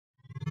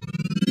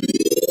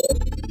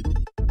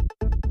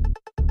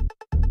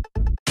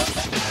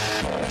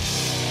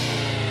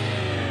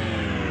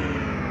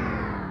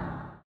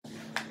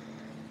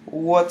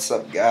What's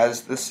up,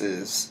 guys? This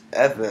is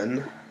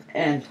Evan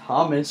and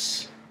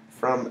Thomas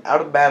from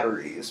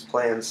OuttaBatteries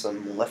playing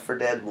some Left 4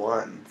 Dead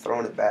 1,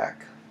 throwing it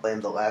back,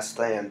 playing the Last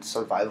Stand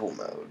survival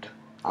mode.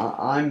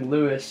 I'm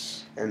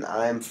Lewis. And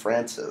I'm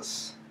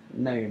Francis.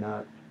 No, you're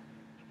not.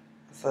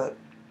 I thought...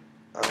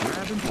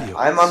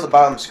 I'm on the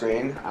bottom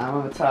screen. I'm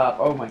on the top.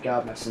 Oh my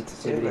god, my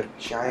sensitivity. A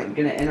giant... I'm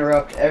gonna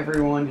interrupt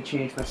everyone to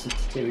change my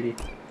sensitivity.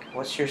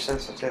 What's your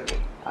sensitivity?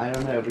 I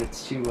don't know, but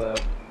it's too low.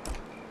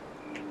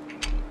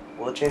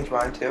 Will it change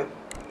mine too?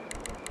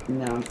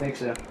 No, I don't think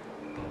so.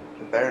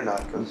 It better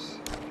not, because...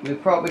 We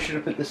probably should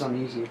have put this on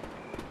easy.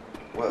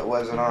 What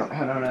was it on?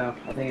 I don't know.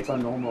 I think it's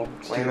on normal.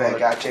 It's Wait a minute, I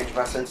gotta change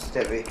my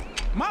sensitivity.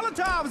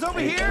 Molotovs over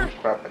here!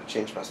 Crap, I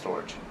changed my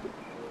storage.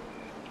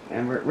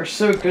 And we're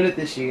so good at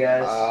this, you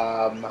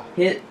guys.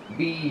 Hit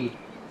B.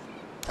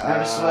 Now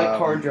to select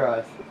hard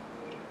drive.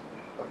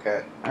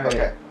 Okay. All right.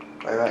 Okay.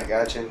 Wait a minute, I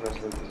gotta change my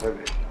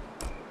sensitivity.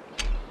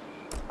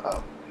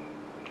 Oh,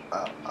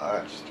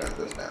 I just turned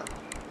this down.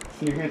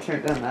 You're gonna turn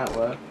it down that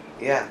low.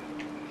 Yeah.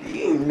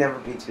 You can never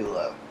be too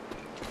low.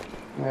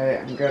 Alright,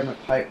 I'm grabbing a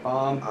pipe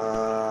bomb.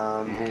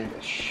 And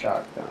a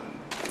shotgun.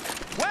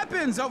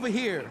 Weapons over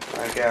here!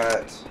 I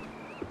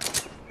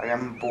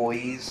got my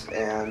boys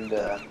and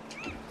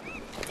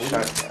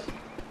shotgun.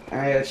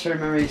 Alright, let's try to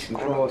remember these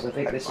controls. I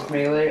think this is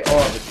melee.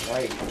 Oh, that's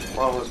right.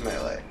 What was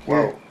melee?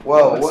 Here.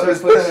 Whoa, what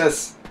is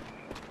this?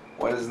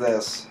 What is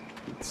this?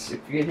 If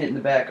you get hit in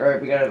the back,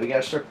 alright, we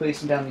gotta start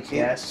placing down these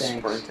gas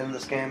tanks. Sprint in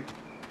this game?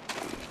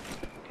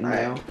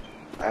 No.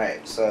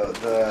 Alright, so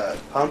the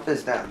pump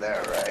is down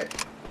there,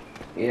 right?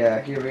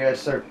 Yeah, here we gotta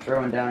start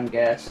throwing down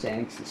gas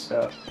tanks and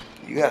stuff.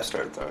 You gotta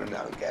start throwing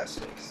down gas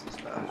tanks and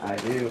stuff. I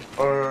do.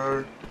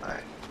 Bird.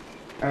 Alright.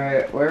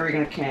 Alright, where are we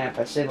gonna camp?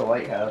 I say the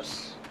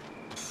lighthouse.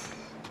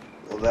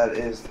 Well, that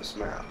is this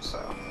map, so...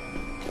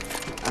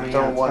 I mean,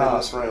 throw on one top. in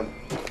this room.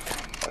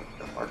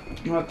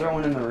 You want to throw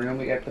one in the room?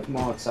 We gotta put them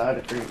all outside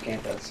if we're gonna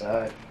camp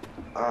outside.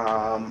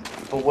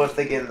 But what if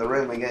they get in the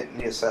room? We need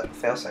to set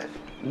failsafe.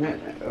 No,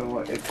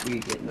 what, if we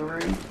get in the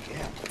room?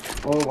 Yeah.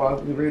 Well, why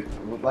would we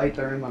light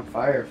the room on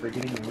fire if we're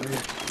getting in the room?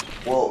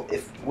 Well,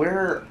 if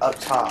we're up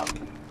top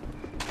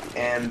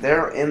and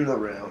they're in the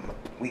room,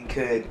 we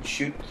could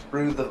shoot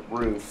through the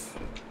roof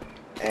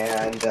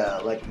and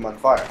light them on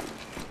fire.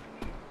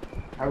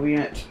 How are we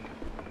gonna?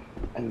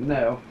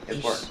 No.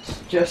 It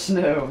works. Just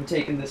no. I'm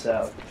taking this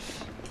out.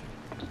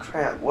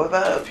 Crap. What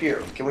about up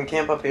here? Can we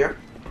camp up here?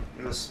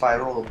 In the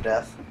spiral of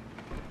death?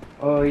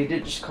 Oh, you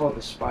did just call it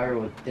the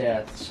spiral of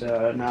death,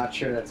 so I'm not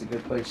sure that's a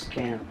good place to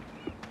camp.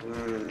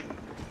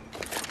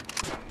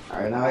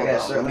 Alright, now I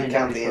gotta start let me laying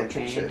count down the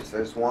entrances.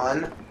 There's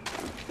one,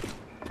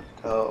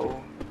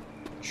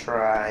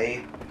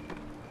 try.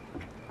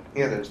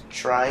 Yeah, there's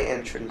try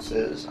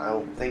entrances. I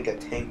don't think a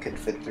tank could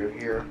fit through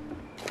here.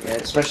 Yeah,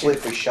 especially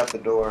if we shut the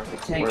door. The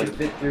tank can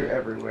fit through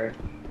everywhere.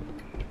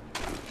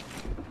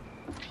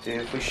 Dude,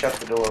 if we shut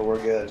the door,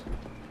 we're good.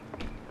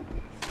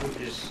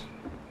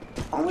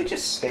 Why don't we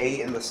just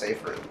stay in the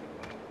safe room?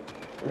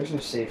 There's no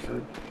safe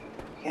room.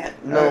 Yeah,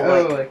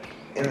 no, like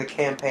in the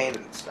campaign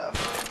and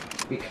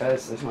stuff.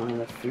 Because there's not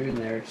enough food in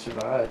there to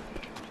survive.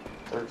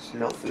 There's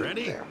no food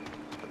in there.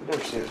 I've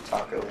never seen a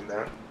taco in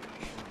there.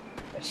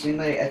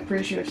 I'm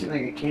pretty sure I've seen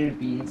like a can of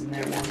beans in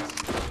there once.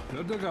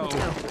 Good to go.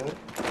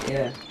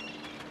 Yeah.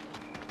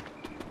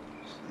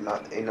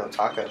 Ain't no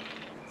taco.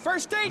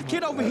 First aid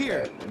kit over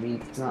here. I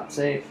mean, it's not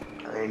safe.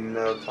 Ain't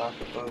no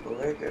taco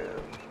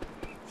bobolego.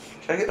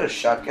 Should I get a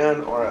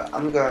shotgun or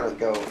I'm gonna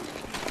go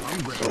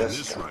with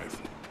this rifle.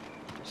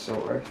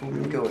 Assault rifle. I'm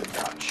gonna go with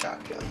not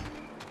shotgun.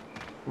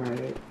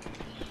 Alright.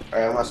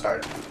 Alright, I'm gonna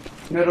start it.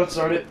 No, don't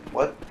start it.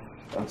 What?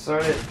 Don't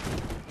start it.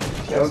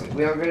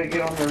 We all gotta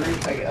get on the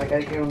roof. I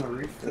gotta get on the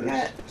roof first.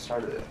 Yeah,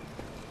 started it.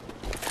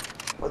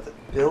 What the?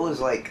 Bill is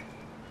like.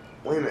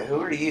 Wait a minute, who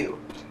are you?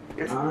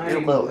 You're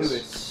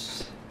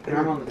Lewis. And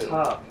I'm on the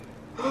top.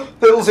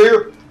 Bill's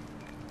here!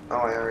 Oh,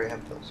 I already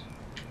have Bill's.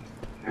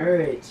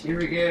 Alright, here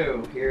we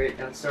go.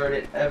 Don't start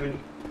it. Evan,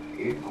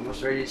 you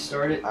almost ready to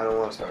start it? I don't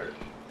want to start it.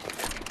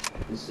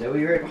 Is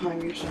Zoe right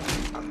behind you or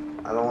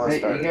something? I don't want to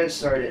start it. You gotta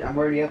start it. I'm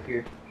already up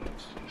here.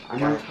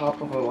 I'm on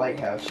top of a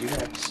lighthouse. You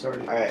have to start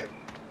it. Alright.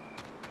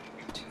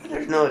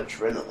 There's no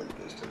adrenaline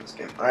boost in this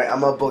game. Alright, I'm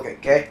gonna book it,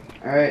 okay?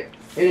 Alright,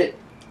 hit it.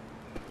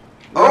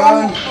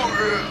 Run!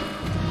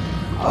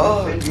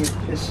 I'll defend you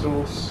with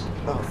pistols.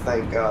 Oh,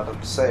 thank God,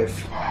 I'm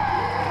safe. I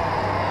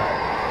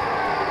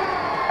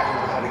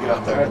don't know how to get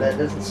up there. Alright, that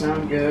doesn't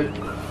sound good.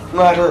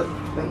 Ladder!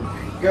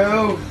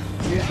 Go!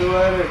 Use the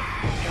ladder.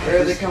 Where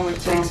are they coming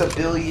from? It takes a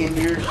billion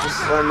years to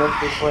slam up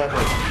this ladder.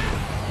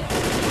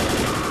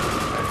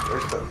 Alright,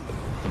 where's the...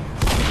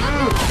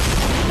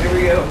 There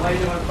we go,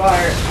 lighting on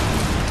fire.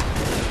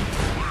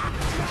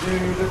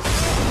 Dude.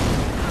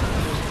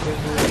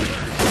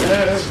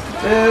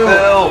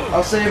 Bill!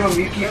 I'll save him,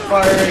 you keep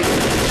firing.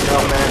 No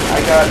man, I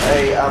got a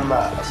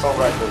assault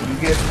rifle.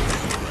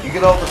 You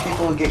get all the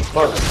people who get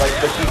close, like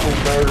the people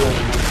murdering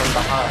you from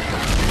behind.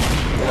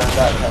 You know,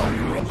 that helps.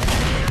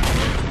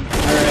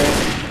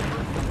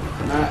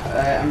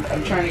 Alright.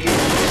 I'm trying to get.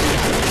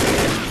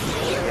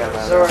 Yeah,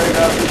 Sorry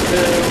about this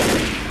too.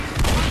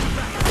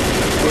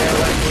 Yeah,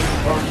 like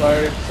on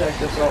fire to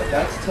protect us all.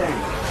 That's a tank.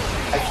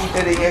 I keep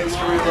hitting X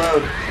to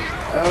reload.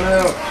 Oh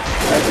no.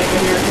 I think I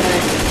hear a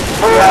tank.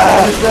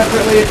 Yeah, it's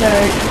definitely a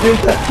tank.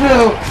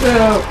 No,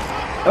 no.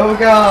 Oh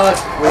god.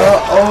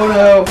 Oh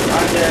no.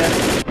 I'm dead.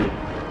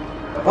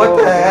 What Oh,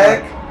 the God.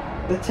 heck?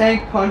 The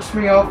tank punched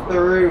me off the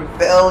roof.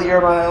 Phil,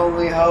 you're my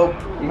only hope.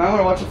 You might want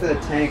to watch it for the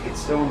tank.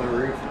 It's still on the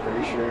roof, I'm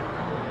pretty sure.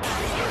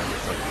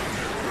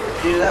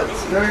 Dude, that was...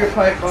 Throw your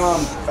pipe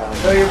bomb.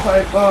 Throw your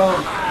pipe bomb.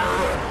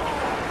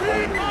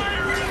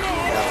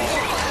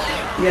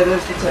 Yeah,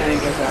 there's the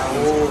tank. I found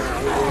it.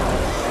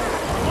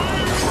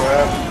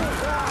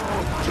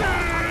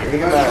 Here you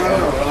go.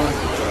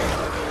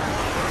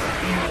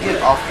 Get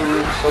off the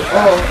roof so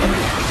fast.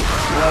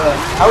 Oh.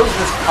 How is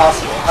this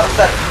possible? How is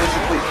that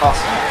physically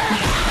possible?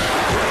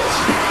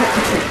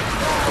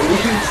 Are you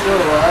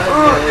still alive?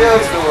 Yeah,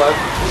 I'm still alive.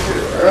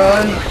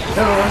 Run.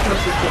 No, I'm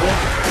supposed to kill it.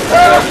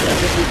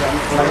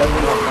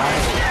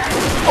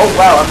 Oh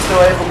wow, I'm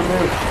still able to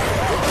move.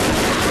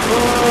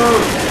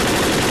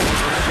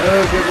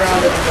 Oh, good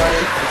round,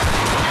 everybody.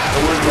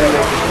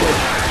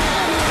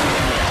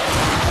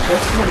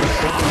 That's kind of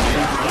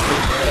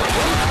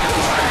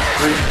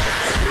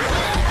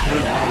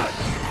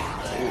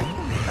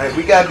Alright,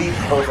 we gotta beat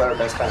both our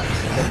best times.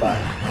 Goodbye.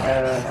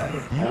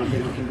 I don't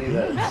think we can do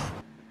that.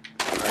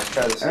 Alright,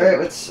 try this. Alright,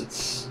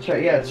 let's try.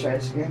 Yeah, let's try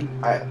this again.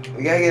 Alright,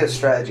 we gotta get a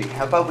strategy.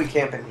 How about we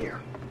camp in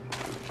here?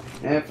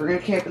 And if we're gonna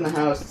camp in the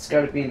house, it's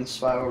gotta be in the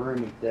spiral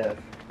room of death.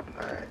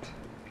 Alright.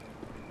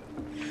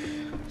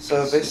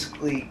 So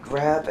basically,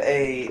 grab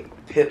a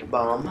pip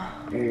bomb.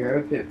 Here you go,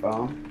 a pit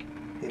bomb.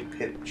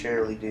 Pip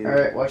Charlie dude.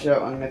 Alright, watch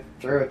out. I'm gonna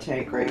throw a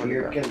tank right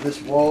here because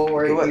this wall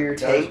right here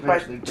does Tank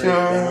eventually break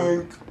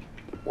down.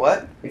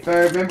 What? If I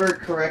remember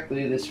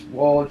correctly, this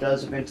wall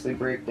does eventually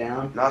break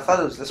down. No, I thought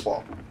it was this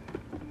wall.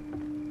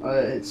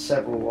 It's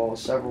several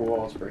walls. Several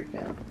walls break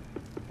down.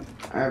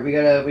 Alright, we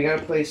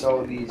gotta place all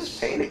of these.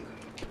 Painting.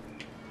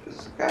 Is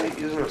this guy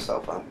using a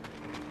cell phone?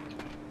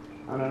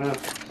 I don't know.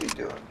 What's he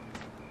doing?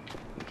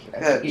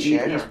 I think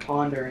he's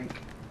pondering.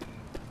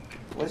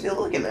 What's he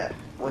looking at?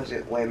 What is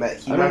it? Wait a minute.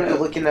 He I might don't be know.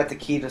 looking at the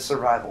key to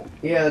survival.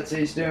 Yeah, that's what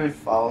he's doing.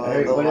 Follow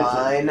Alright, the what is it?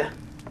 line.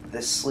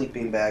 This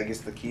sleeping bag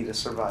is the key to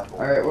survival.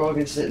 Alright, we're all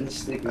gonna sit in the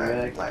sleeping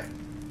bag. Alright.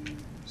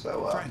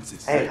 So,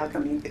 Francis. hey, how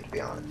come you get to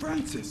be on it?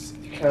 Francis.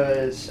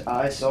 Because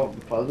I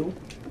solved the puzzle.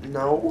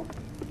 No,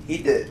 he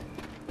did.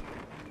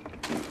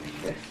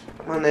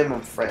 I'm gonna name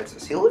him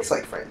Francis. He looks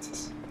like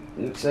Francis.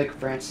 It looks like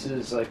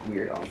Francis' like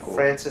weird uncle.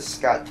 Francis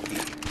Scott Key.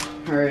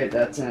 Alright,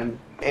 that's him.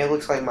 And it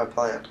looks like my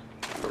plant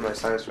for my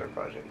science fair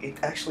project. It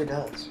actually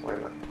does. Wait a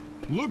minute.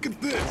 Look at How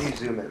do you this.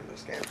 zoom in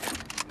this game?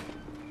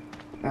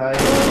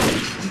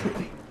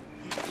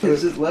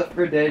 This is Left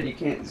 4 Dead, you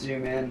can't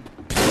zoom in.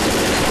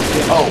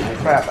 Oh,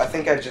 crap. I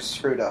think I just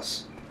screwed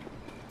us.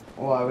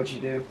 Why, what'd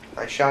you do?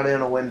 I shot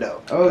in a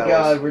window. Oh That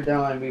god, was- we're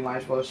done. We might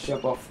as well just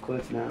jump off the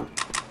cliff now.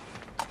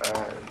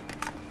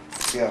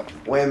 Yeah.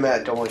 Wait a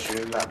minute. Don't want to shoot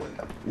in that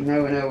window.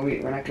 No,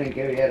 we're not gonna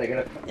go yet.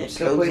 I'm It's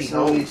still cozy placing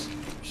all home. these.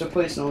 Still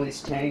placing all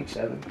these tanks,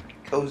 Evan.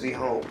 Cozy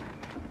home.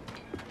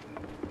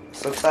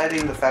 So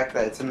citing the fact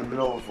that it's in the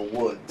middle of the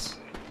woods.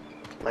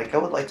 Like, I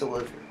would like to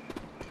live here.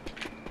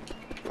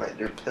 Like,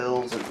 there are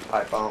pills and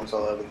pipe bombs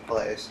all over the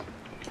place.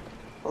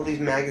 All these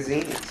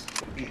magazines.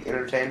 Be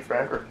entertained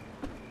forever.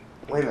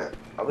 Wait a minute.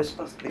 I was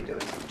supposed to be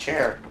doing some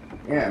chair.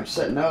 Yeah, I'm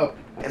setting up.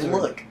 That's And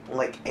right. look,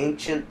 like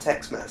ancient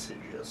text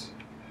messages.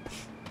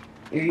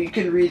 You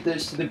can read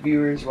those to the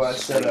viewers while I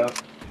set up.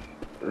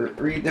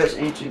 Read those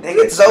ancient. Dang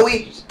it,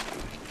 Zoe!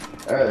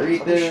 Read Somebody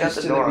shut those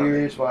the to the door on me.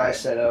 viewers while I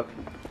set up.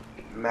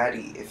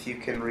 Maddie, if you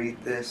can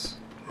read this,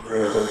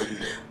 run.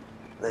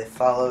 They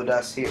followed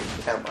us here.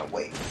 Down my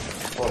way.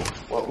 Whoa,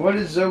 whoa. What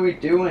is Zoe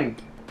doing?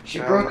 She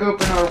Um, broke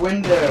open our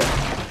window.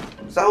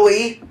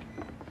 Zoe!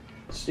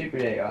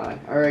 Stupid AI.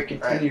 Alright,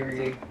 continue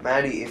reading.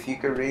 Maddie, if you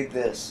could read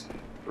this,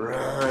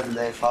 run.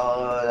 They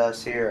followed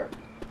us here.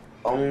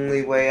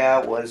 Only way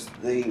out was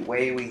the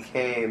way we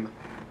came.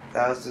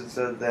 Thousands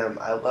of them.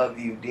 I love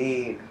you,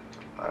 Dean.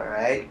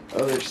 Alright?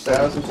 Oh, there's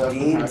thousands of them.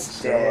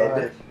 Dean's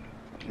dead.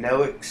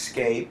 No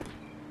escape.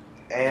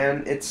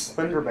 And it's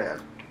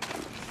Slenderman.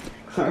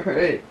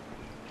 Alright.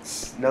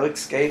 No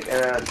escape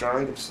and a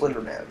drawing of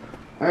Slenderman.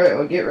 Alright,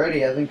 well get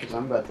ready, I think, because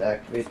I'm about to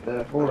activate the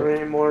Are horde. there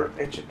any more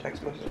ancient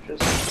text messages?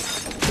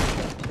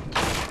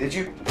 Did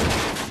you?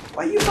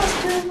 Why you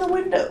busted in the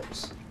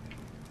windows?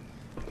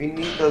 We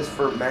need those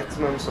for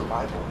maximum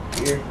survival.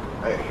 Here.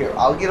 Alright, here.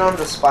 I'll get on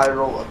the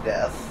spiral of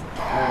death.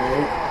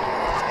 Alright.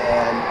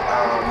 And,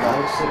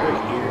 I'll sit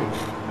right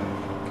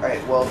here.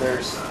 alright, well,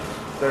 there's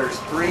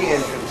 3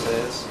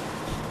 entrances.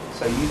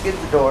 So you get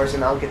the doors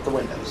and I'll get the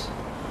windows.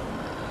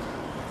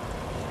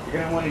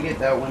 You're gonna want to get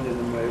that window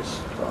the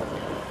most, probably.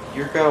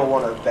 You're gonna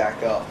want to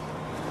back up.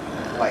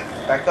 Like,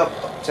 back up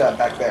to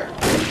back there.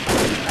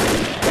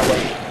 That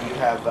way you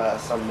have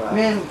some...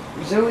 Man,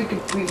 Zoe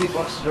completely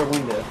busted our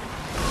window.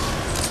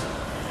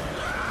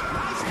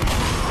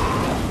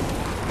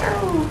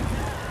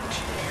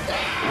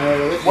 Alright,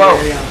 let's Whoa.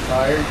 area on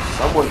fire.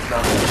 Someone's not.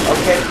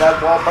 Okay, that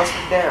wall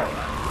busted down.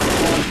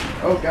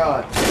 Oh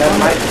god. That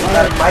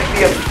might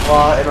be a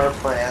flaw in our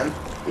plan.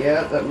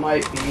 Yeah, that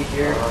might be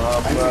here. I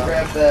can Bruh.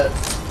 grab that.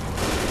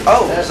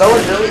 Oh, That- Zoe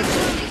and Billy.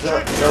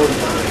 Zoe's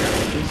not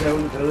here.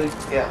 Zoe and Billy.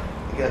 Yeah,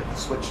 you got to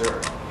switch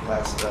their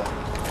last.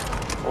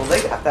 Well,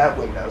 they got that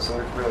window, so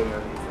there's really no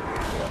need for me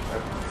to get up there.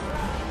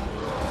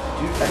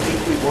 Dude, I think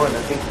we won.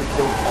 I think we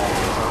killed all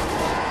the zombies.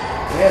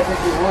 Yeah, I think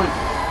we won.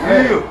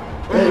 Alright.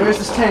 Hey, where's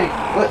this tank?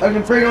 I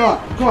can bring him on.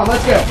 Come on,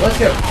 let's go. Let's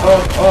go.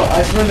 Oh,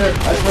 I surrender.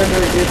 I surrender.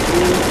 It's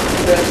you.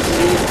 Best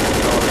team.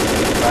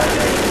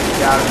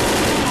 Got him.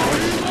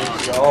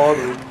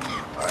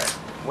 Alright.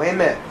 Wait a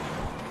minute.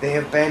 They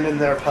abandoned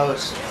their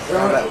post.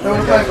 Throw a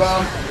pipe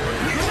bomb.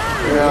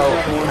 You know,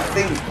 I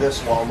think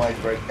this wall might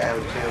break down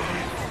too.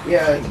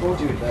 Yeah, I told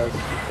you it does.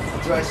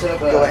 That's why I set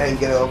up a... Go ahead and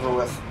get it over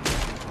with.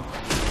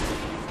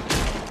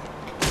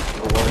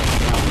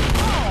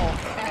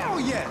 Oh,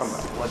 yes. Come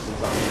on, let the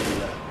zombie do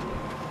that.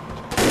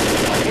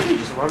 Why can't we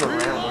just run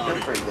around? We're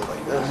doing pretty good like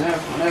I this.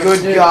 know,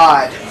 Good dude.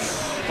 God.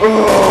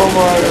 Oh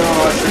my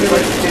gosh. There's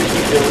like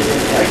 50 billion.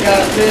 I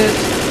got this.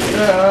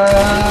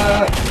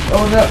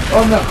 Oh no.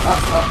 Oh my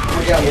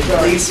god.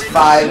 At least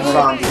 5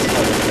 zombies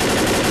coming.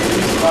 At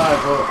least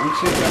 5. Well, I'm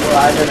just gonna go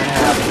 5 and a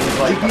half. It's We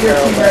like beat our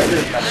team record. We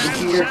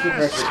beat our team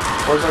record.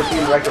 What's our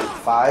team record?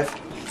 5?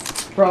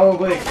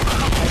 Probably. I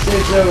say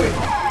Zoe.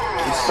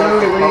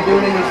 Zoe, what are you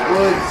doing in these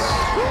woods?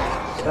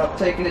 Stop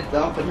taking a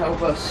dump and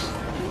help us.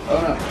 Oh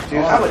no. Dude,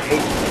 Oh. I would hate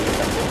to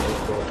take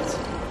these woods.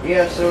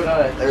 Yeah, so would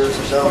I. There's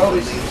a zone Probably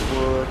in these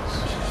woods.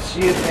 She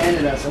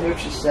abandoned us. I hope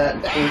she sat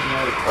and closed her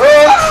eyes.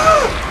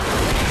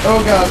 Ah! Oh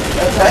god.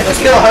 That's I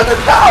just killed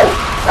 100. No!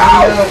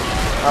 No!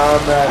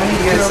 I need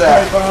to He is throw a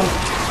pipe bomb.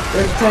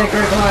 There's a tank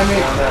right behind me.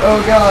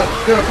 Oh god,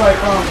 throw a pipe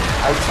bomb.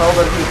 I told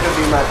him he could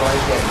be my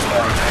blanket,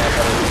 but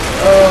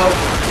Oh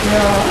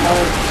god.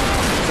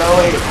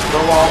 Zoe,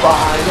 the wall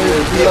behind you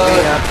is There's blood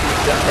giving up.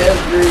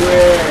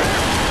 everywhere.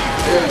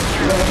 There's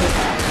blood.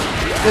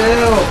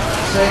 Phil!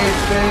 Save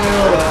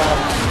Phil!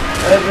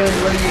 Evan,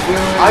 what are you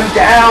doing? I'm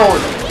down!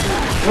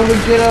 Woman,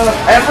 get up!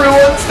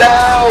 Everyone's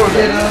down!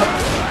 Get up!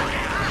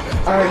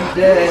 I'm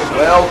dead.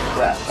 Well,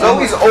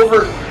 Zoe's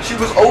over. She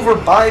was over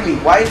by me.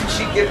 Why didn't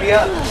she get me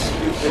up?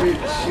 She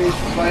was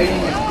fighting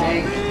a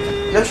tank.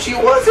 No, she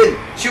wasn't.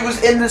 She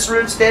was in this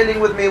room standing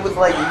with me with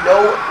like 2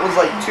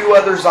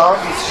 other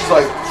zombies. She's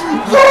like,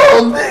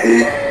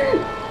 zombie,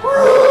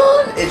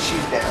 run, and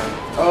she's down.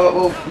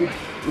 Oh, well,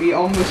 we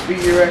almost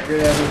beat your record,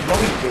 Evan. No,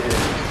 we didn't.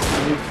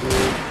 We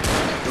did.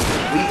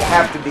 We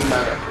have to beat my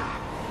record.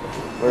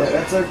 Yeah,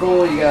 that's our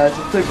goal, you guys.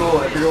 That's our goal,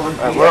 everyone.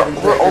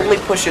 We're only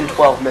pushing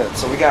 12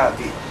 minutes, so we gotta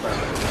beat my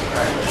record.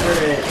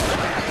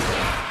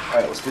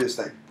 Alright, let's do this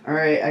thing.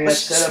 Alright, I got Let's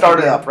set up. start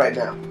it again. up right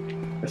now.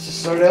 Let's just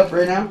start it up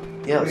right now?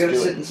 Yeah, We're let's gonna do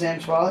sit it. in the same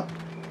spot?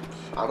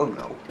 I don't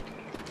know.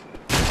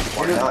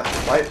 Why not?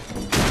 Why?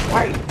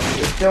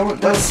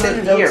 Don't Let's sit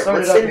in don't here. start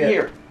Let's it up sit in yet.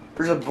 here.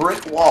 There's a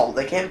brick wall.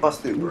 They can't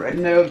bust through, right?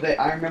 No,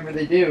 I remember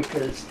they do,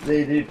 because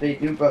they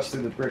do bust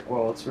through the brick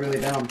wall. It's really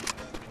dumb.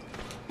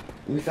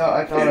 I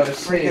thought I was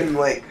safe. freaking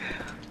like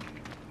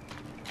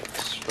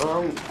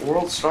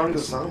world's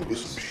strongest Some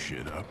zombies.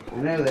 shit up. I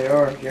know they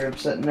are. Here, I'm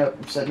setting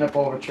up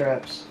all the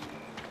traps.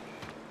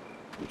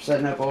 I'm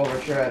setting up all the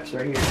traps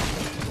right here.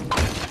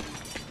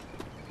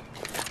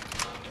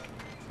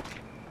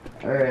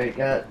 Alright,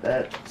 got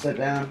that set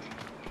down.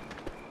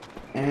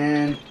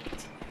 And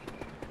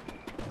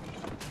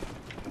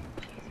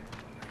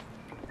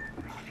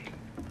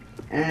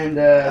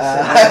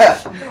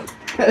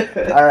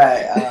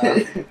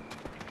Alright,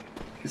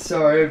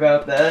 sorry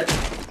about that.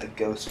 a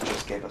ghost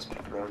just gave us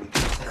pepperoni.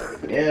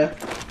 Yeah.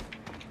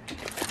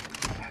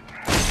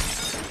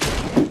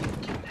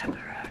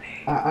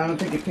 I don't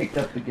think it picked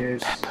up the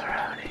ghost.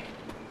 Pepperoni.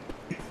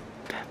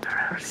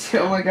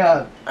 Oh my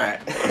god.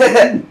 Alright.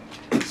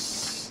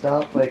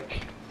 Stop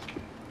like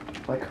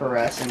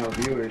harassing our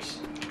viewers.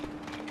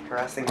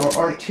 Harassing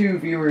Our 2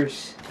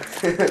 viewers.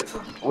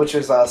 which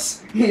is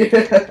us.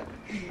 Yeah.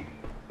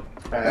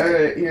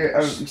 Alright, here,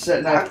 I'm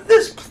setting How up. did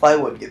this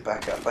plywood get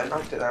back up? I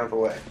knocked it out of the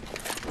way.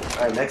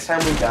 Alright, next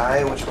time we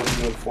die, which will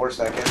be in 4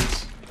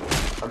 seconds,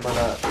 I'm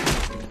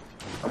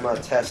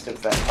gonna test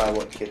if that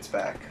plywood gets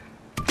back.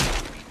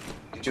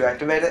 Did you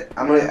activate it?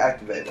 I'm gonna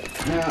activate it.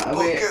 No,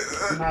 wait,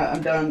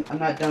 I'm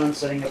not done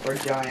setting up our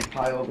giant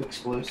pile of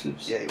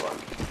explosives. Yeah, you are.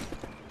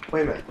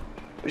 Wait a minute.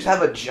 We just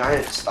have a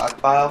giant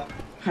stockpile.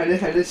 I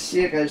just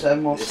see it, guys.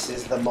 I'm This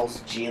is the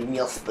most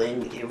genius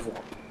thing ever.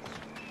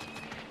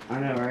 I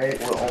know, right?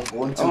 We're all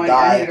going to Oh, I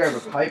die. need to grab a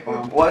pipe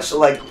bomb. Watch,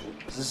 like,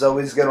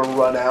 Zoe's gonna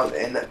run out,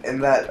 and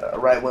that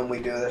right when we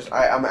do this,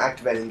 I'm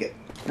activating it.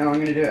 No, I'm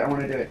gonna do it. I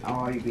want to do it.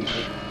 Oh, you beat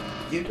me.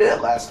 You did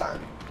it last time.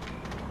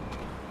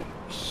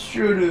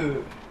 Shoot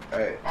it.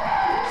 Alright.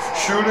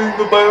 Shooting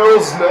the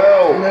barrels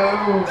now!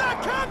 No.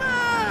 They're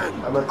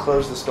coming! I'm gonna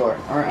close this door.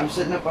 Alright, I'm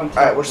sitting up on top.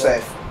 Alright, we're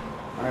safe.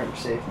 Alright, we're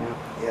safe now.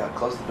 Yeah,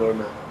 close the door,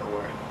 man. Don't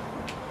worry.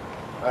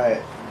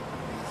 Alright.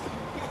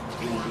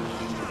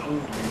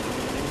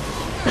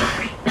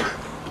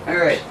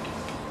 Alright,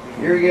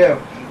 here we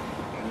go.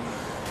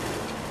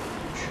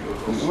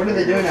 What are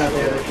they doing out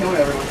there? They're killing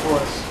everyone for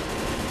us.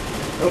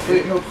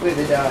 Hopefully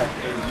they die.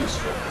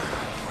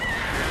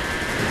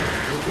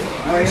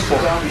 Oh, here's the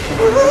zombies.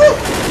 Where'd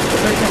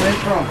they come in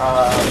from?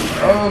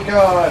 Oh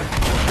god.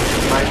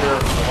 Minor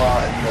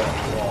flaw in the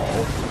wall.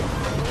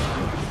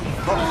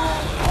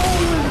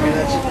 Okay,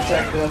 that should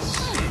protect us.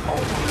 I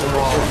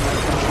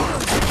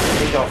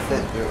think I'll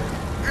fit through.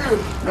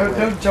 No,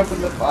 don't jump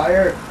in the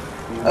fire.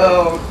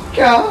 Oh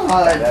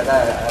god.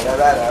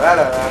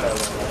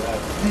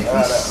 These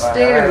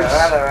stairs.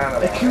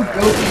 Like who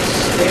built these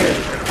stairs?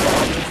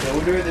 Bob the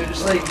Builder? They're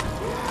just like...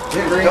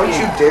 Don't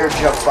you dare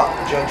judge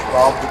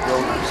Bob the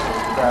Builder's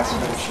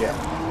craftsmanship.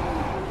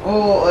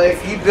 Oh, like...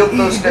 He built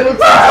those stairs.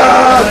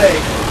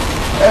 Like,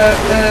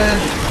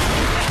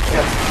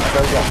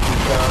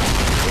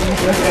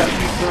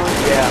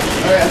 Yeah.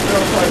 Alright, I throw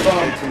a pipe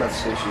bomb. Too much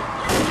sushi.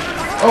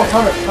 Oh,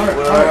 Hunter.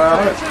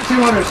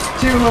 200.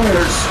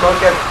 There's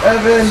smoke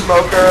Evan.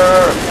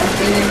 Smoker. I'm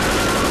being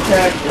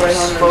attacked by There's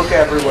hunters. smoke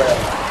everywhere.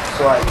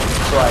 So I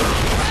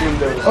assume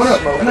there's Oh no,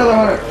 smoke. another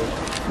hunter.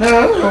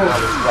 No.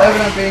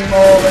 Evan, I'm being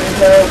mauled. I need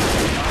help.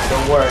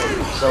 Don't worry.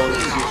 So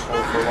it's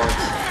useful for once.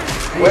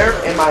 Where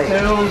am I?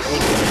 Pills.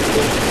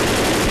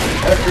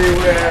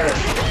 Everywhere.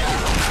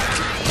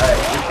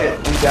 Alright,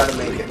 we gotta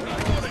make it.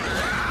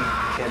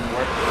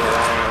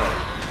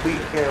 We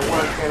can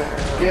work it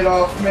out. Get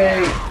off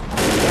me.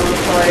 Don't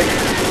fight.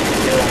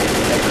 Kill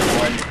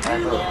everyone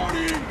ever.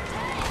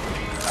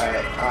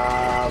 Alright,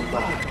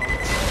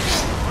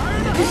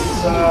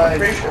 Inside. I'm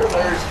pretty sure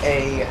there's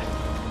a...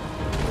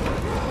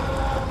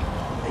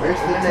 Where's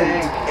the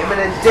tank?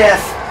 Imminent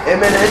death!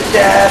 Imminent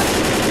death!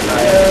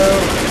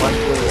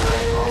 Luckily,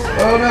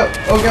 Oh no.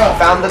 Oh god.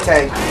 found the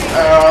tank.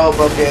 Oh,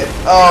 book it.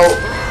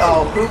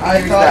 Oh, who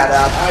used that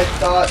up? I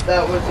thought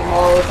that was a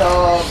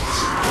Molotov.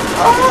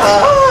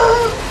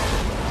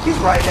 He's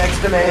right next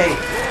to me.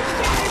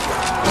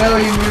 No,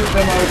 you moved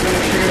them. I was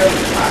gonna shoot him.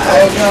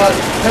 Oh god.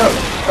 No.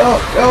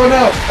 Oh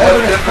no.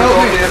 Evan, help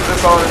me. Is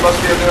this on? It must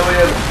be a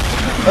million.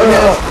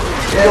 Yes.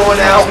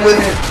 Going out with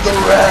the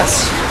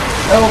rest.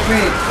 Help me.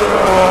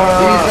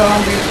 These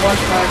zombies want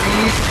my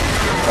meat.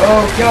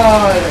 Oh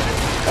god.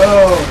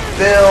 Oh.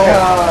 Bill,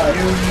 God.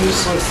 you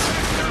useless.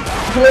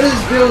 What is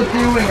Bill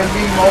doing? I'm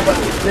being mauled by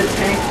the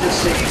tank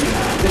decision.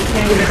 The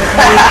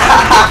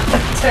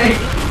tank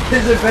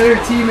is a better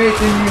teammate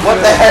than you. What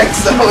the heck,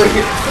 Zoe?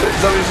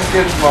 Zoe's just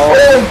getting mauled.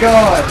 Oh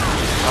god.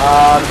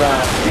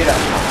 You know.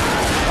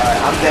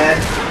 Alright, I'm dead.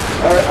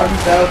 Alright, I'm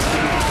about to.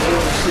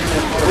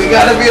 We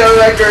gotta beat our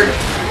record.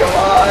 Come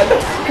on.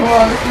 Come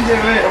on, we can do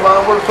it. Come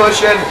on, we're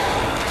pushing.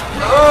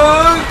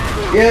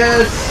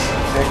 Yes.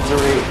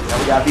 Victory. Now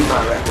we gotta beat my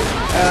record.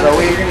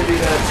 Zoe, you're gonna do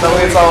that.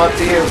 Zoe, it's all up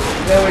to you.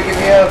 Zoe, get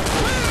me up.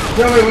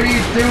 Zoe, what are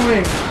you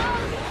doing?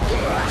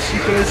 She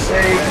could have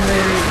saved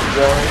me.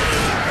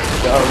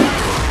 Zoe.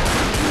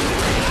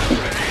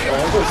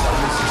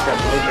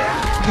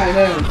 I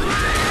know.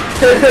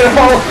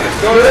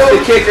 Go to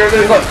the kicker,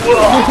 there's like, whoa.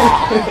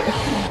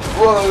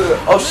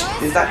 Oh,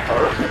 is that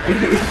her?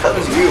 That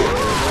was you.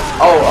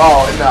 Oh,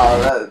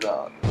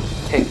 no,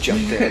 tank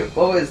jumped in.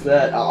 What was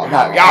that? Oh,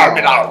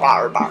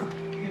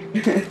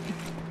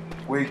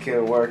 We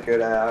can work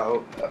it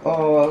out.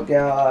 oh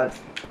god.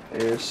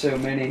 There's so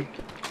many.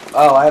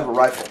 Oh, I have a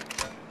rifle.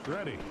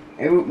 Ready.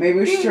 Maybe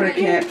we should try to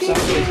camp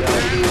someplace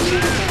else.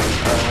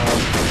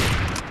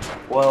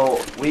 Well,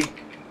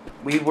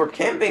 we were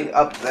camping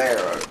up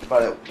there,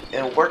 but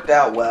it worked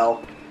out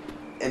well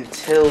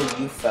until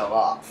you fell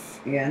off.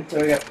 Yeah,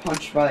 until I got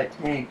punched by a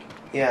tank.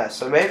 Yeah,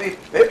 so maybe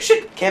we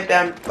should camp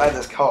down by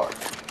this car.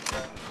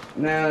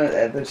 No,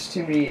 there's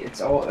too many.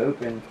 It's all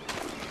open.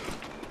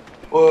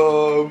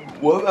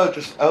 What about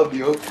just out in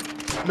the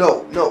open?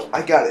 No,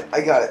 I got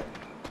it.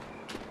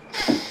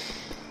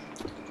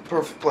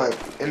 Perfect plan.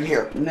 In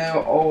here.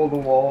 No, all the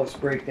walls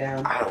break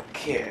down. I don't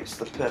care. It's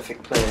the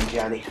perfect plan,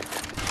 Johnny.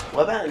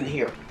 What about in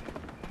here?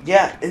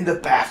 Yeah, in the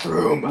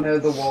bathroom. No,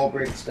 the wall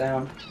breaks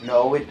down.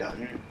 No, it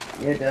doesn't.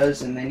 Yeah, it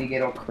does, and then you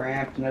get all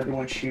cramped and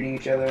everyone's shooting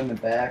each other in the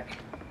back.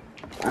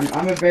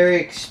 I'm a very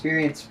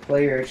experienced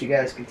player, as you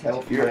guys can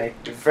tell from You're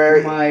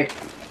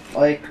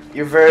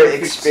you're very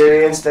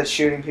experienced at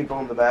shooting people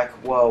in the back.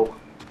 Whoa,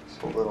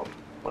 so little.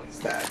 What is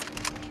that?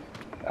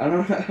 I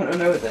don't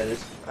know what that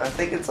is. I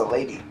think it's a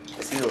lady.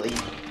 I see a lady.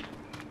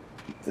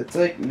 It's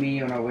like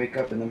me when I wake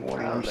up in the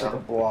morning. I'm just like a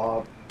No.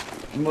 blob.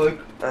 I'm like,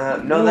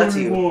 No, that's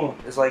you. more.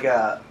 It's like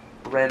a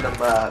random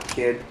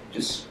kid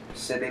just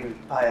sitting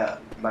by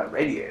my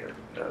radiator.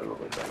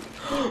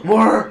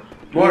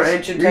 More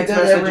ancient read text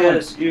that, everyone.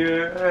 messages.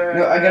 Yeah.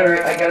 No, I gotta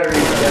read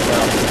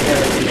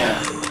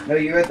that. No,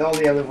 you read all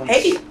the other ones.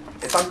 Hey,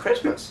 it's on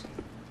Christmas.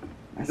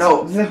 That's-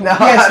 No, yes,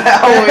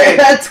 no, wait.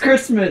 that's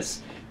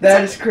Christmas.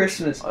 That is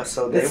Christmas.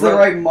 So they It's the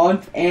right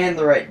month and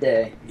the right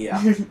day.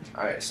 Yeah.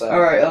 All right. So.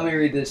 All right, let me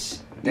read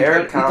this.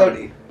 Derek You thought-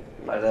 comedy.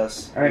 Let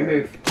us. All right,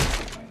 move.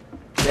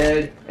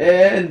 Dead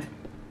and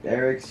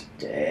Derek's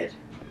dead.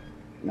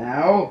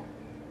 Now.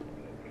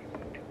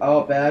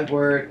 Oh, bad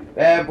word.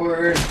 Bad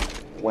word.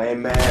 Wait a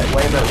minute.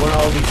 What do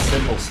all these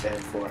symbols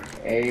stand for?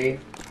 A,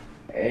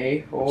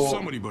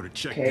 Somebody better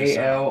check this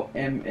out.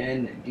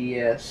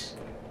 KLMNDS.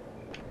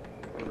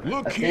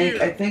 Look I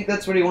here. think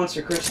that's what he wants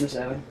for Christmas,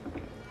 Evan.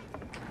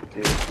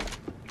 Dude.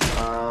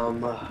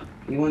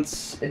 He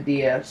wants a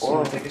DS. He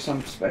wants like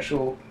some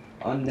special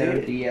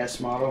unknown DS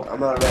model. I'm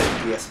gonna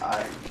write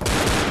DSI.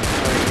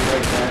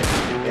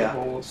 Yeah.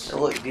 Holes.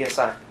 Oh, look,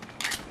 DSI.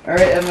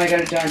 Alright, Evan, I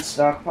got a giant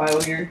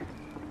stockpile here.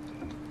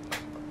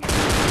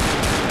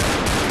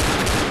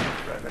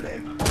 Write my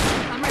name.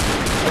 I'm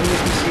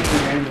gonna see any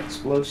random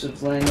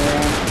explosives laying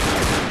around.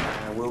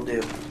 I will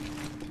do.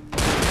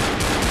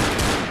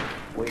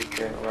 We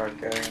can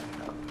work it out.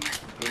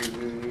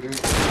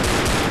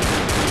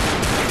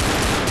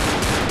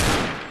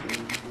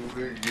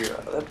 Yeah,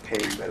 that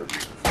page better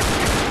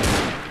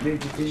be.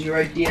 Did you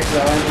write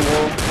DSI on the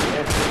wall?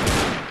 Yeah.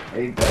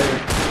 Hey, better.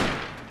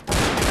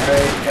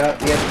 Alright, got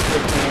the extra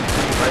can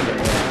right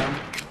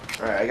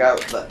now. Alright, I got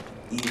the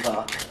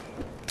Eva.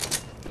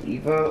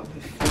 Evo.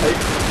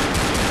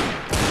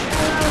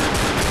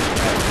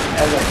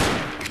 Evan.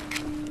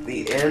 The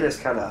N is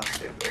kind of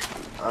stupid.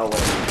 Oh,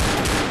 wait.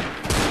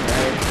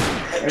 Alright.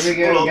 There we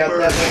go, we got that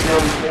right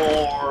now.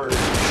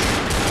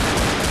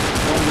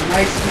 Oh,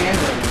 nice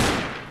handwriting.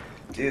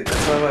 Dude,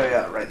 that's what I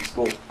got right in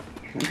school.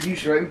 You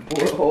should write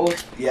bullet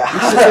holes. Yeah.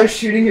 You're so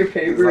shooting your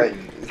paper. Right.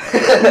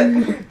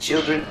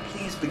 Children,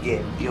 please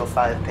begin your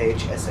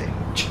 5-page essay.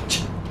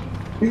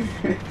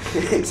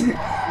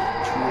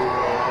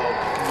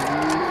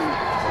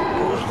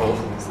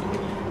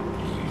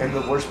 And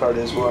the worst part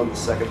is we're on the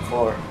 2nd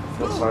floor. I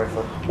feel sorry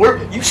for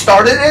you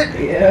started it?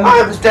 Yeah.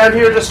 I was down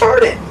here to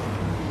start it.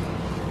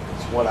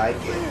 That's what I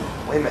get.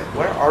 Wait a minute,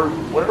 where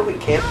are we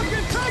camping?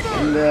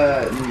 In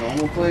the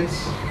normal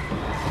place.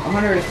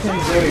 110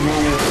 Zoe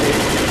normal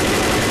place.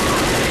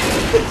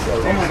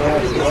 Oh my god,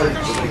 the water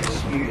just like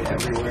spewed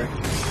everywhere.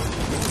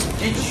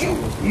 Did you?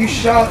 You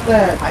shot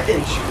that! I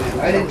didn't shoot it.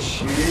 I didn't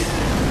shoot it.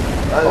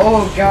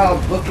 Oh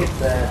god, look at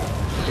that.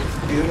 It's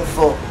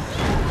beautiful.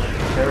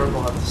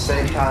 Terrible at the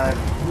same time.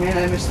 Man,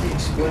 I missed the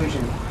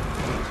explosion. Me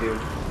too.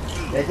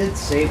 That did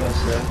save us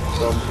though.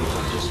 Some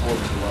people just want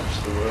to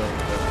watch the world.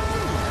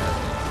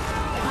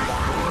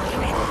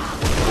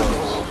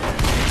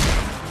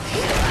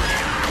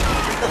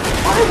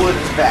 Plywood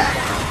is back.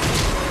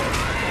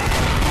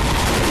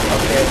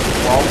 Okay,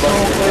 wall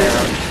buster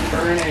down.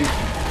 Burning.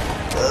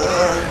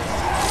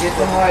 Get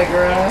the high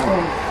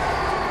ground.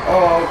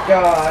 Oh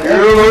god.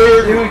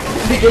 We're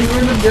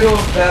in the middle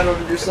of battle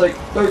and just like,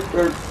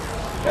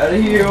 gotta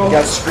heal. You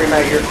gotta scream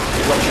out your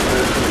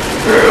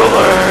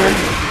healing!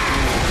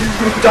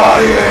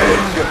 Dying!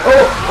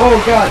 Oh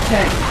god,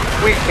 tank.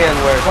 We can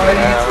work it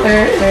out.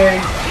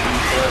 Tank.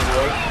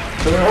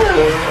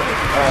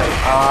 Alright,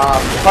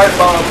 pipe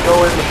bomb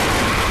going.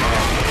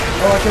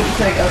 Oh, I killed the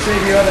tank. I'll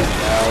save you, Evan.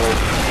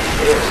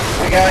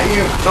 I got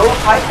you. Throw a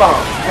pipe bomb.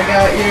 I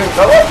got you.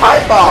 Throw a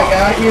pipe bomb. I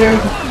got you.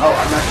 Oh,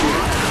 I'm not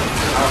shooting.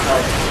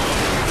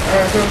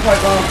 Alright, throw a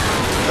pipe bomb.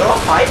 Throw a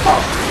pipe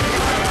bomb.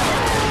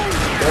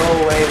 Go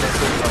away,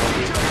 Mr.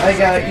 Zombie. I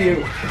got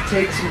you.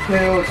 Take some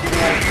pills,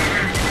 man.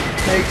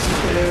 Take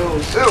some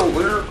pills.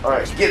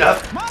 Alright, get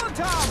up.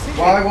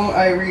 Why won't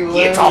I reload?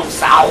 Get up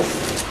south.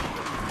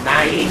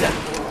 9.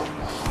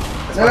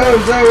 No,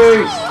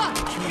 Zoe!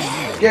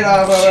 Get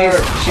out of her!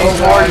 She's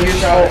more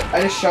useful.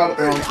 I just shot at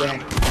the wrong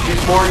thing.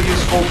 She's more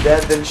useful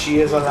dead than she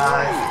is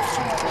alive.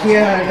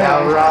 Yeah,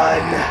 Now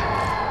run.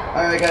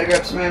 Alright, I gotta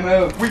grab some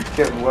ammo. We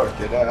can work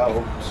it out.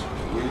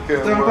 We can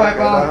Throw a work pipe it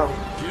bomb. out.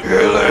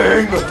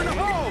 Healing.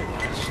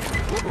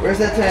 Where's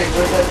that tank?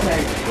 Where's that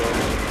tank?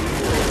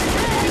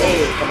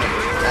 Hey, come on.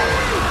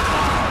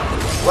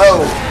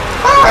 Whoa.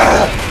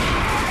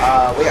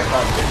 We got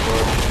problems.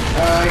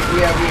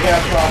 Yeah, we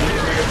got problems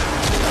here.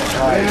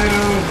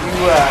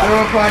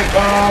 Throw a pipe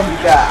bomb.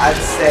 I'd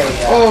say,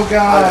 Oh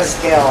god. on a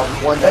scale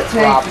of 1 to That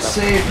tank drop just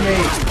them. saved me.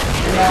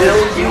 Bill,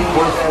 you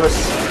worthless.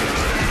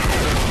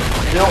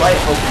 Bill, I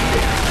hope you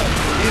did.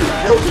 Dude,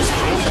 Bill just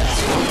killed us.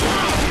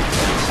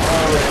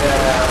 Oh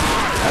yeah.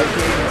 I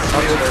can't even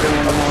see what's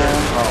going on.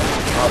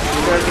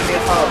 You're gonna give me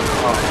a hug.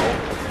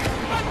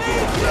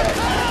 Yeah.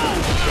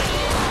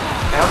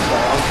 Calm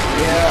down.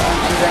 Yeah,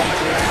 I'm back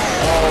here.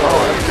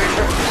 I'm pretty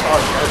sure you saw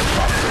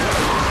it.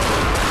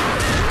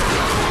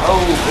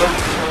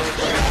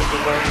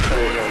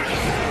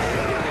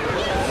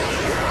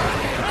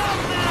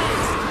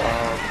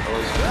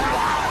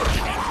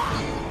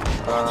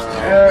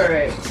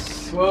 Alright.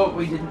 Well,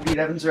 we didn't beat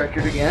Evan's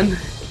record again.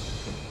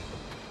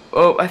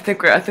 Oh, I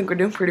think we're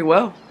doing pretty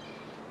well.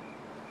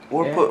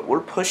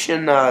 We're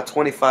pushing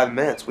 25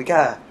 minutes. We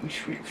got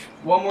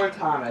One more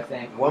time, I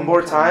think. one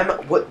more time.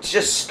 What?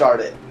 Just start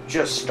it.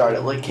 Just start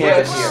it. Like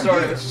camp Yeah,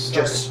 here.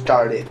 Just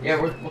start it. Yeah,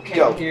 we'll Go.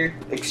 camp here.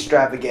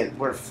 Extravagant.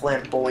 We're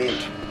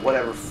flamboyant.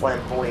 Whatever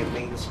flamboyant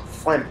means.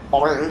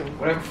 Flamboyant.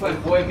 Whatever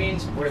flamboyant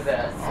means, we're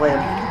that.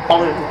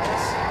 Flamboyant.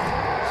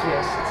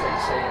 Yes, that's how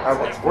you say it.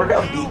 Alright, we're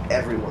gonna beat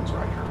everyone's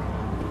record.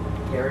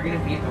 Yeah, we're gonna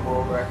beat the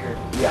world record.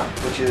 Yeah,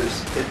 which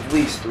is at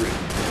least 3.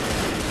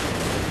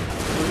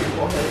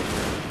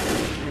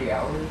 3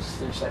 hours,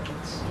 3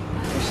 seconds.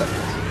 3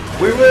 seconds.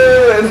 We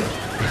win!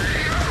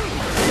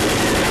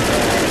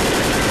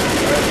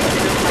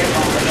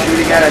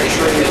 got a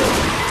tree.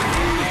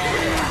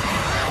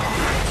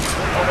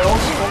 Oh, they're all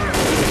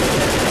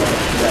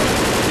swarming.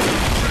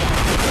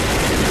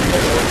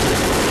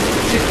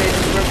 Shit, they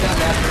just broke down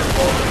that brick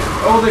wall.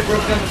 Oh, they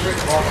broke down the brick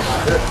wall.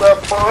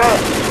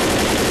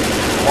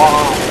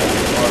 Wow.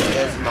 Well,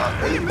 it's not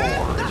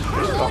anymore. It's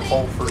just a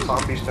hole for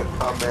zombies to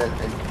come in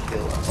and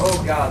kill us.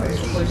 Oh god, this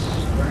place is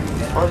just burning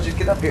down. Why don't you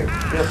get up here?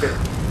 Get up here.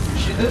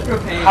 Shit, this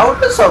propane. How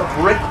does a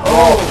brick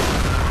wall? Oh!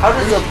 How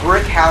does a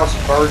brick house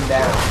burn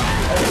down?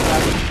 That's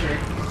not a trick.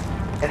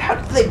 And how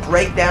do they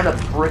break down a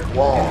brick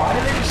wall? And why do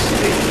they just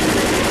stick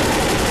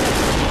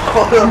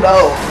I don't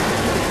know.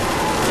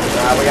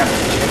 Nah, we got the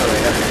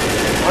generator.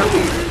 Why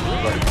do we,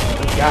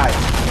 guys,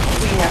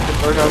 we have to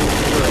burn down the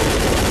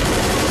generator?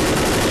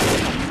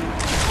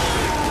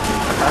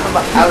 I'm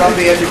out on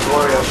the edge of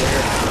glory over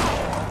here.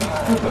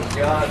 Oh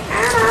god.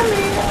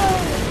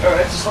 Alright,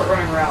 let's just start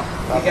running around.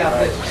 We got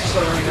this. Just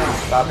start running around.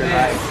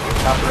 Copyright.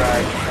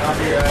 Copyright.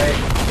 Copyright.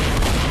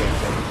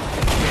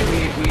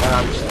 We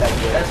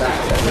that's not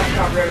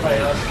copyrighted by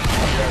us.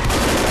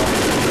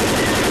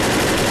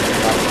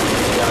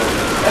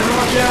 Everyone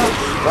watch out!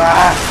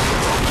 Ah!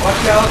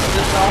 Watch out,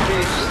 the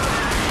zombies.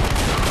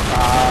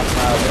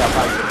 We got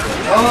five.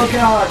 Oh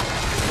god!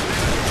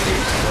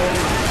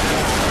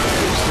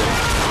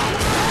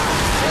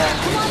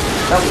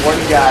 That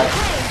one guy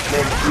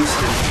named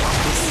Houston.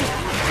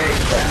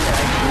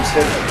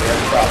 Houston,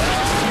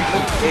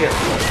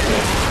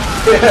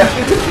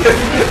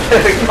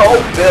 call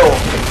Bill.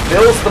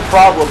 Bill's the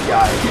problem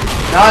guy,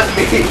 not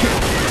me.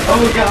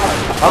 Oh god!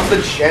 I'm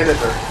the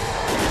janitor.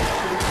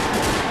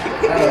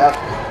 Yeah.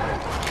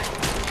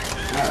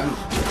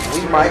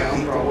 We might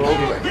beat the world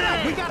right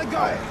now. We gotta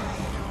go.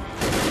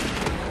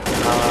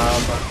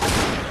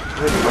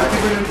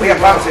 We got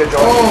problems here,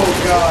 Joel. Oh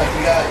god, we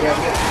got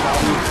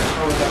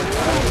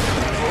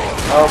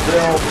Oh,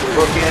 Bill,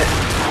 book it.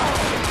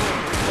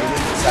 We need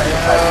to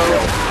sacrifice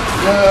Bill.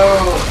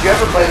 no. Did you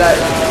ever play that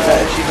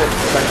achievement,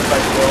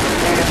 Sacrifice Bill?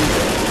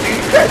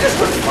 That just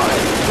was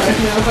fine.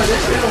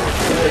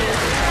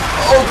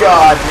 Oh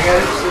god,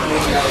 man.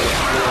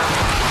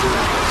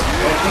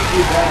 I think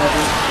you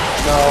died.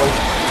 No,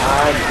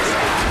 I'm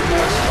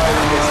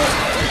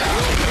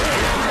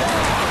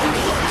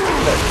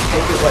the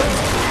tank is like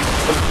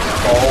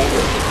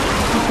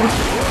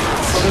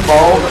some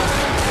bald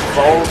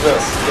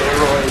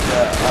steroid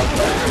up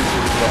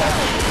that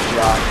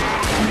jock.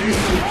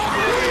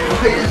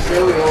 Wait, is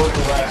really old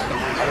the last one?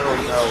 I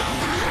don't know.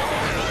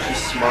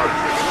 He's smart.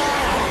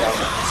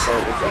 So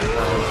with that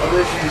I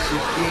wish he was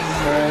just being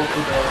more to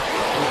the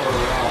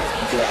rock.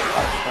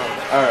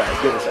 yeah. Alright,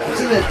 give us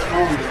What's in that. that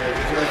tongue, dude?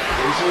 Is it like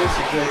business?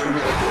 Is it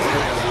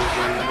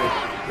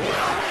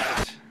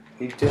like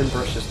He didn't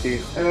brush his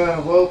teeth.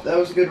 well, that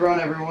was a good run,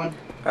 everyone.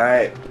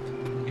 Alright.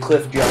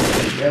 Cliff jump.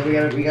 Yeah,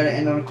 we gotta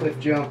end on a cliff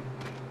jump.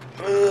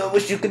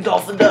 Wish you could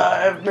dolphin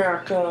dive,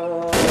 America.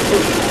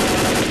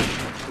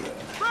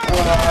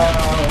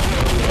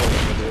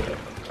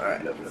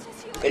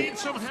 Alright, Need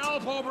some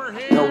help over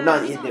here. no,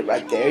 not hitting it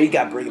right there. You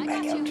gotta bring it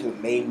back out to the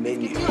main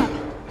menu.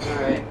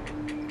 Alright.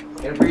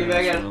 Gotta bring it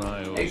back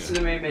out. Thanks to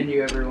the main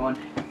menu, everyone.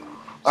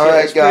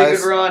 Alright, it's a pretty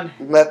guys. good run.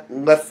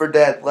 Left 4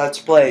 Dead. Let's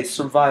play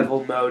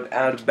survival mode.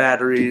 Out of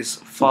batteries.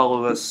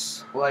 Follow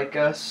us. Like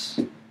us.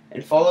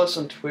 And follow us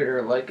on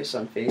Twitter. Like us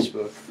on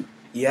Facebook.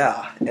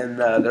 Yeah, and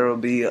there will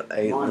be a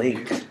Come on,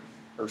 link dude.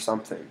 or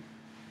something.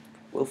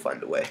 We'll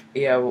find a way.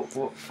 Yeah, we'll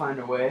find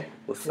a way.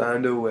 We'll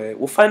find a way.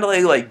 We'll find a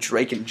way like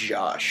Drake and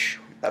Josh.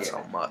 That's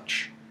Yeah. how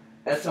much.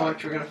 That's how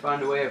much we're gonna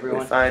find a way, everyone.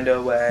 We find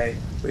a way.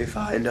 We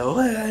find a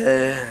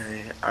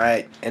way.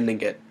 Alright,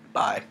 ending it.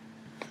 Bye.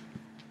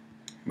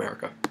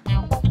 America.